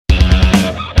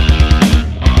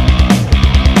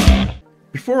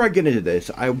Before I get into this,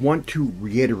 I want to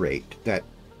reiterate that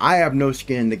I have no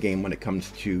skin in the game when it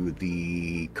comes to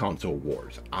the console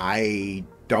wars. I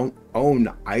don't own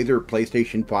either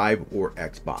PlayStation 5 or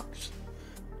Xbox.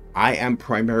 I am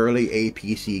primarily a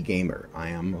PC gamer. I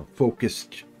am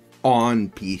focused on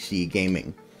PC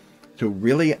gaming. So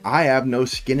really, I have no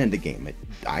skin in the game.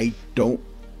 I don't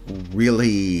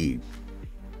really,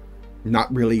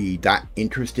 not really that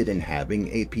interested in having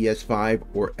a PS5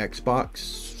 or Xbox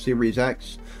Series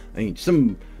X. I mean,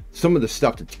 some of the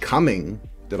stuff that's coming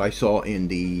that I saw in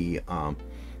the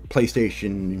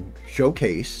PlayStation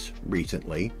showcase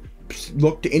recently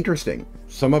looked interesting.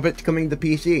 Some of it's coming to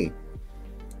PC.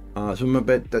 Some of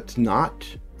it that's not.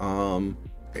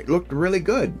 It looked really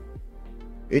good.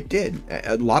 It did.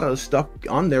 A lot of the stuff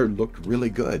on there looked really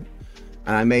good.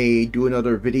 And I may do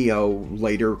another video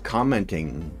later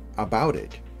commenting about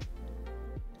it.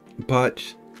 But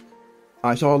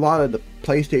I saw a lot of the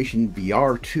PlayStation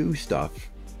VR 2 stuff.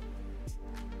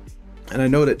 And I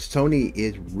know that Sony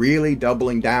is really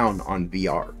doubling down on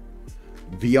VR.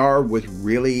 VR was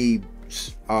really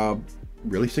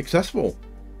successful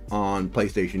on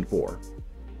PlayStation 4.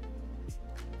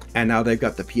 And now they've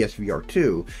got the PSVR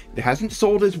 2. It hasn't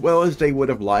sold as well as they would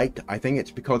have liked. I think it's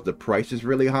because the price is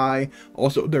really high.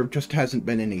 Also, there just hasn't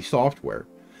been any software.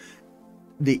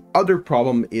 The other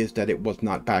problem is that it was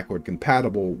not backward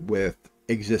compatible with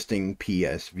existing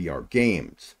PSVR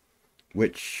games,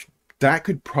 which that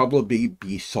could probably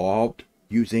be solved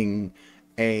using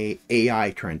a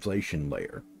AI translation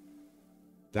layer.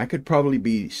 That could probably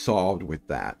be solved with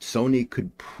that. Sony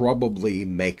could probably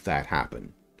make that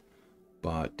happen,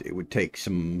 but it would take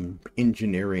some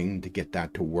engineering to get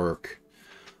that to work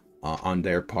on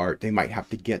their part. They might have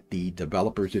to get the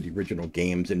developers of the original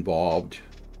games involved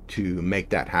to make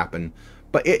that happen,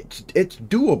 but it's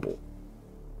doable.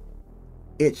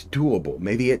 It's doable.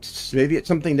 Maybe it's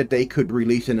something that they could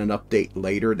release in an update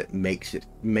later that makes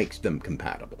them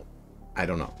compatible. I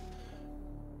don't know.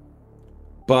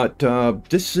 But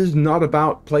this is not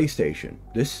about PlayStation.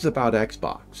 This is about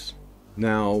Xbox.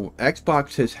 Now,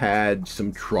 Xbox has had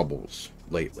some troubles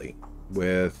lately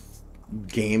with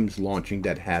games launching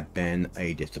that have been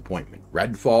a disappointment.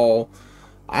 Redfall,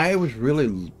 I was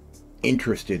really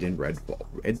interested in Redfall.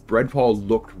 Redfall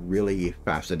looked really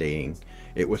fascinating.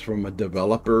 It was from a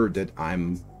developer that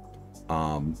I'm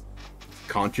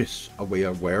consciously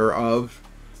aware of,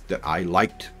 that I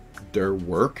liked their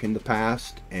work in the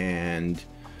past, and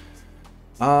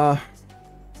has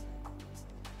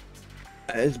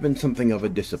been something of a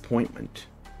disappointment.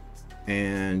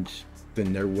 And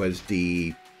then there was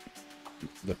the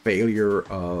failure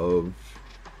of,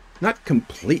 not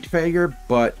complete failure,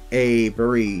 but a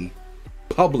very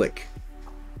public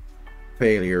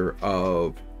failure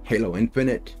of Halo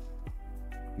Infinite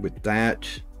with that,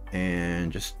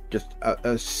 and just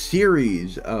a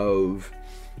series of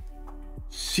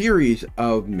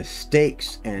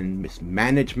mistakes and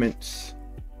mismanagements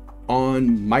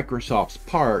on Microsoft's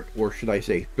part, or should I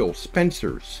say Phil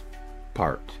Spencer's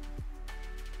part,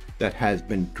 that has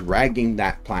been dragging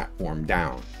that platform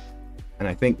down. And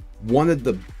I think one of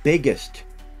the biggest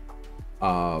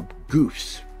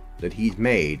goofs that he's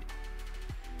made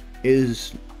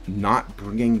is not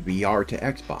bringing VR to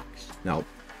Xbox. Now,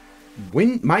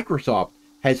 when Microsoft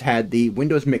has had the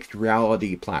Windows Mixed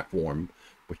Reality platform,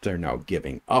 which they're now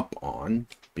giving up on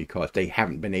because they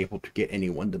haven't been able to get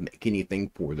anyone to make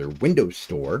anything for their Windows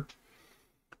Store.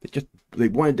 They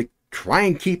wanted to try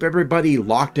and keep everybody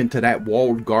locked into that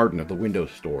walled garden of the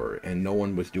Windows Store, and no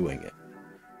one was doing it.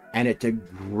 And it's a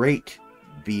great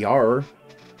VR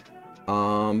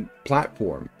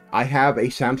platform. I have a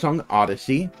Samsung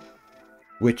Odyssey,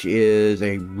 which is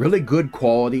a really good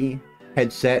quality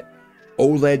headset,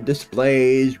 OLED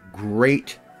displays,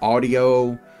 great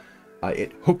audio.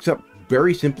 It hooks up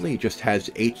very simply. It just has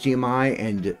HDMI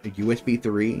and USB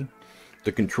 3.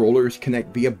 The controllers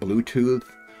connect via Bluetooth.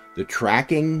 The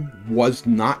tracking was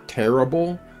not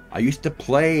terrible. I used to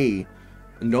play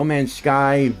No Man's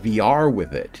Sky VR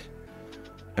with it.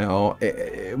 You know,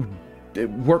 it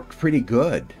worked pretty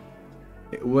good.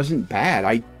 It wasn't bad.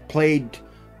 I played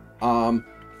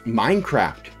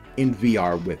Minecraft in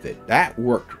VR with it. That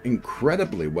worked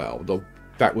incredibly well, though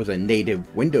that was a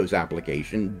native Windows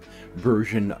application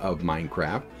version of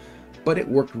Minecraft, but it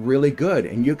worked really good.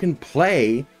 And you can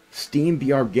play Steam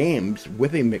VR games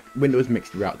with a Windows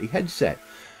Mixed Reality headset,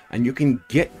 and you can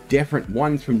get different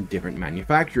ones from different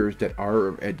manufacturers that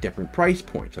are at different price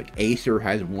points. Like Acer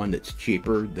has one that's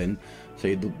cheaper than,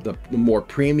 say, the more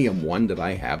premium one that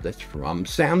I have that's from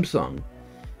Samsung.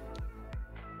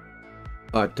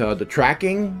 But the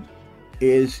tracking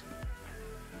is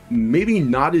maybe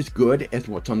not as good as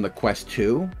what's on the Quest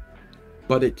 2,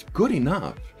 but it's good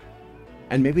enough.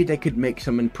 And maybe they could make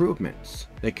some improvements.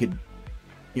 They could,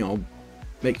 you know,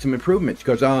 make some improvements,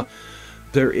 because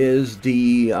there is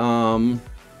the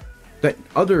that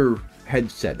other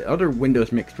headset, other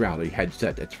Windows mixed reality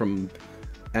headset that's from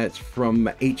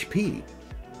HP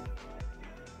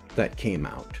that came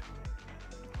out.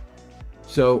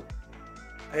 So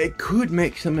it could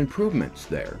make some improvements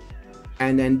there,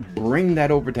 and then bring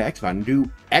that over to Xbox and do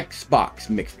Xbox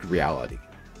mixed reality.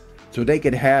 So they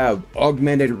could have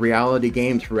augmented reality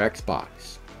games for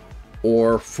Xbox,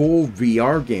 or full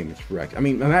VR games for Xbox. I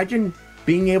mean, imagine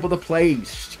being able to play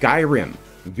Skyrim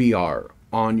VR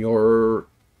on your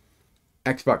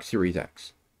Xbox Series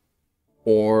X.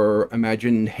 Or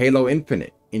imagine Halo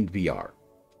Infinite in VR.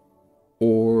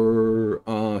 Or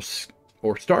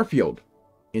Starfield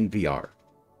in VR.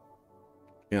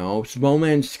 You know, No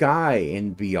Man's Sky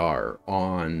in VR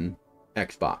on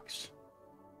Xbox.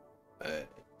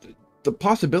 The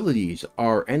possibilities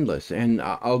are endless, and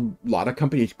a lot of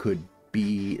companies could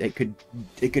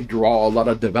draw a lot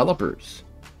of developers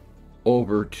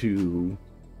over to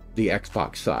the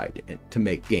Xbox side to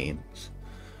make games.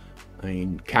 I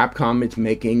mean, Capcom is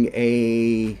making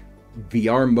a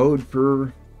VR mode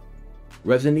for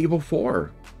Resident Evil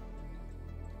 4.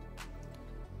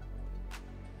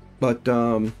 But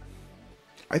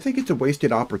I think it's a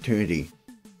wasted opportunity.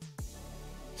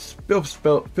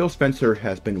 Phil Spencer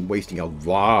has been wasting a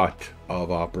lot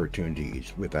of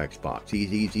opportunities with Xbox.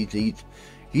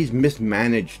 He's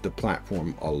mismanaged the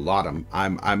platform a lot.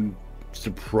 I'm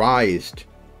surprised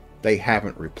they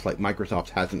haven't Microsoft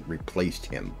hasn't replaced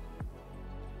him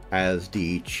as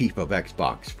the chief of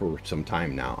Xbox for some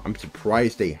time now. I'm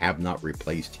surprised they have not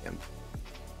replaced him,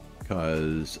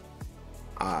 because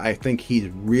I think he's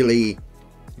really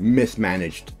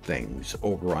mismanaged things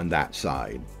over on that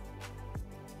side.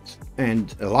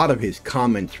 And a lot of his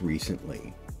comments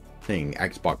recently saying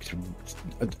Xbox,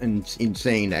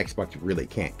 insane, Xbox really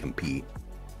can't compete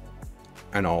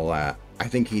and all that. I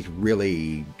think he's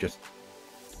really just,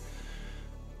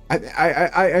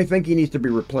 I think he needs to be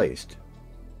replaced.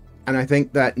 And I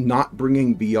think that not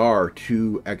bringing VR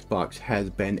to Xbox has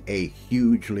been a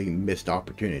hugely missed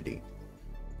opportunity.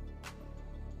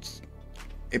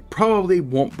 It probably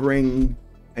won't bring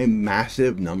a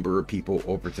massive number of people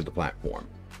over to the platform,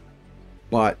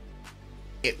 but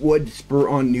it would spur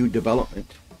on new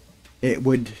development. It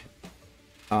would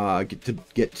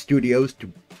get studios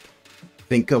to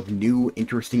think of new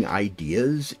interesting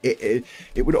ideas. It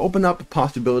would open up a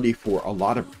possibility for a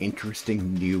lot of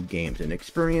interesting new games and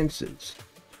experiences,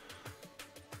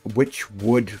 which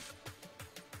would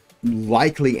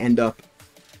likely end up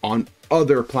on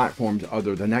other platforms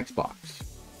other than Xbox.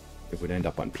 It would end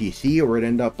up on PC, or it would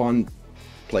end up on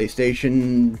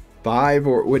PlayStation 5,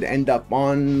 or it would end up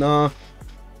on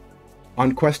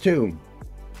Quest 2,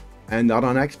 and not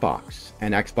on Xbox.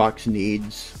 And Xbox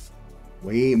needs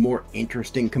way more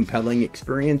interesting, compelling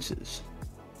experiences,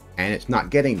 and it's not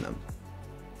getting them.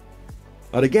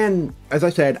 But again, as I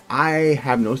said, I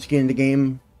have no skin in the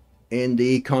game in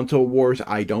the console wars.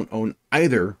 I don't own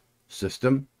either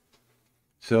system,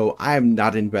 so I am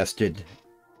not invested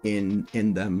in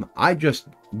them. I just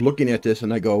looking at this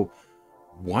and I go,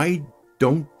 why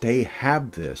don't they have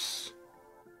this?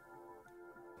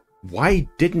 Why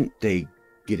didn't they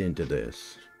get into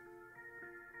this?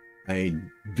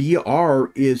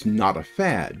 VR is not a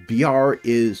fad. VR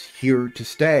is here to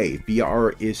stay.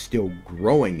 VR is still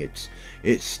growing. It's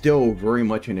still very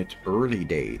much in its early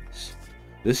days.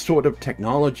 This sort of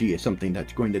technology is something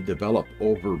that's going to develop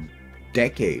over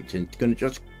decades, and it's going to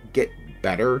just get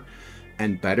better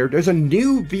and better. There's a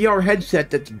new VR headset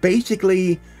that's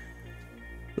basically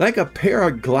like a pair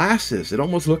of glasses. It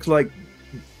almost looks like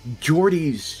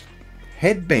Jordy's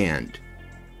headband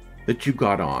that you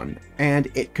got on, and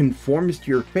it conforms to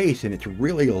your face, and it's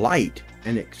really light,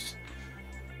 and it's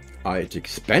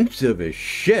expensive as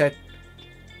shit,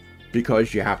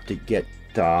 because you have to get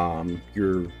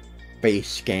your face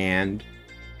scanned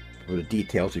for the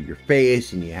details of your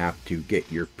face, and you have to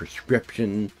get your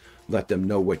prescription, let them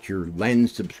know what your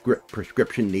lens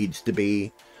prescription needs to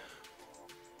be.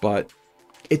 But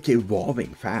it's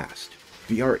evolving fast.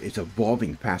 VR is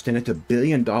evolving fast, and it's a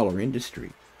billion-dollar industry.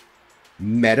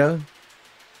 Meta,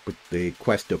 with the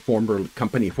Quest,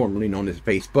 company formerly known as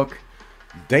Facebook,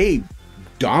 they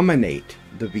dominate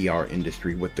the VR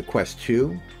industry with the Quest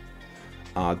 2.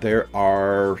 There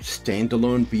are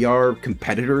standalone VR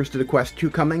competitors to the Quest 2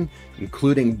 coming,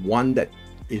 including one that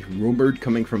is rumored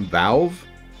coming from Valve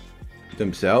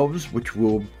themselves, which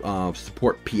will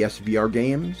support PSVR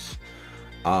games.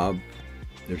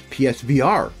 There's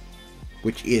PSVR,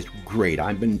 which is great.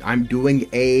 I'm doing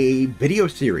a video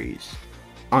series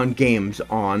on games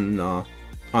on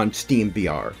Steam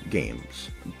VR games.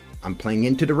 I'm playing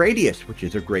Into the Radius, which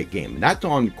is a great game. That's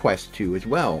on Quest 2 as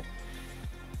well.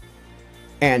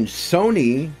 And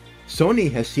Sony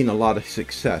has seen a lot of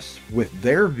success with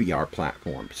their VR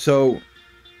platform. So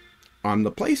on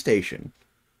the PlayStation.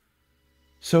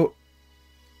 So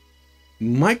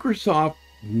Microsoft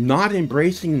not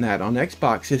embracing that on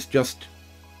Xbox is just,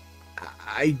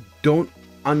 I don't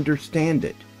understand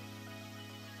it.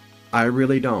 I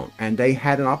really don't. And they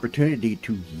had an opportunity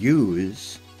to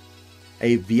use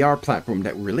a VR platform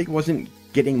that really wasn't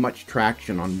getting much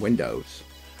traction on Windows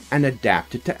and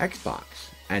adapt it to Xbox.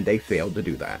 And they failed to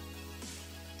do that.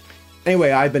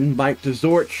 Anyway, I've been Mike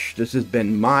TheZorch. This has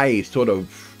been my sort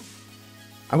of,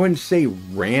 I wouldn't say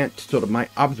rant, sort of my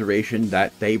observation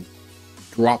that they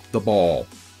dropped the ball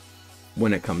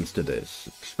when it comes to this.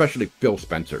 Especially Phil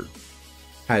Spencer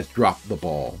has dropped the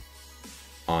ball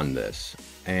on this.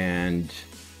 And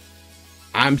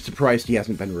I'm surprised he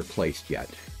hasn't been replaced yet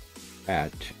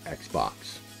at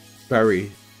Xbox.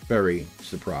 Very, very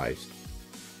surprised.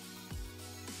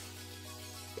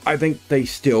 I think they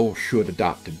still should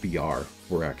adopt VR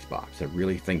for Xbox. I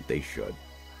really think they should.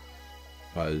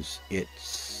 Because it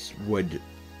would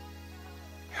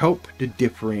help to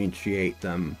differentiate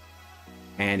them.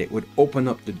 And it would open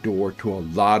up the door to a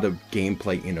lot of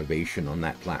gameplay innovation on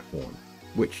that platform.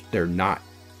 Which they're not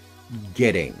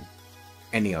getting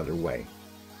any other way.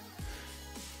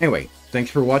 Anyway,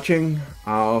 thanks for watching.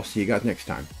 I'll see you guys next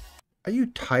time. Are you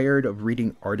tired of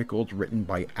reading articles written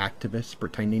by activists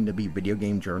pretending to be video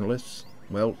game journalists?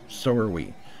 Well, so are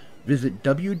we. Visit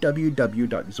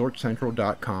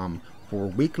www.zorchcentral.com for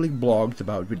weekly blogs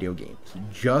about video games.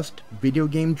 Just video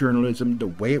game journalism the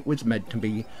way it was meant to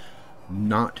be,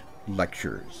 not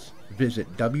lectures.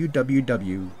 Visit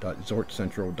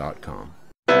www.zorchcentral.com.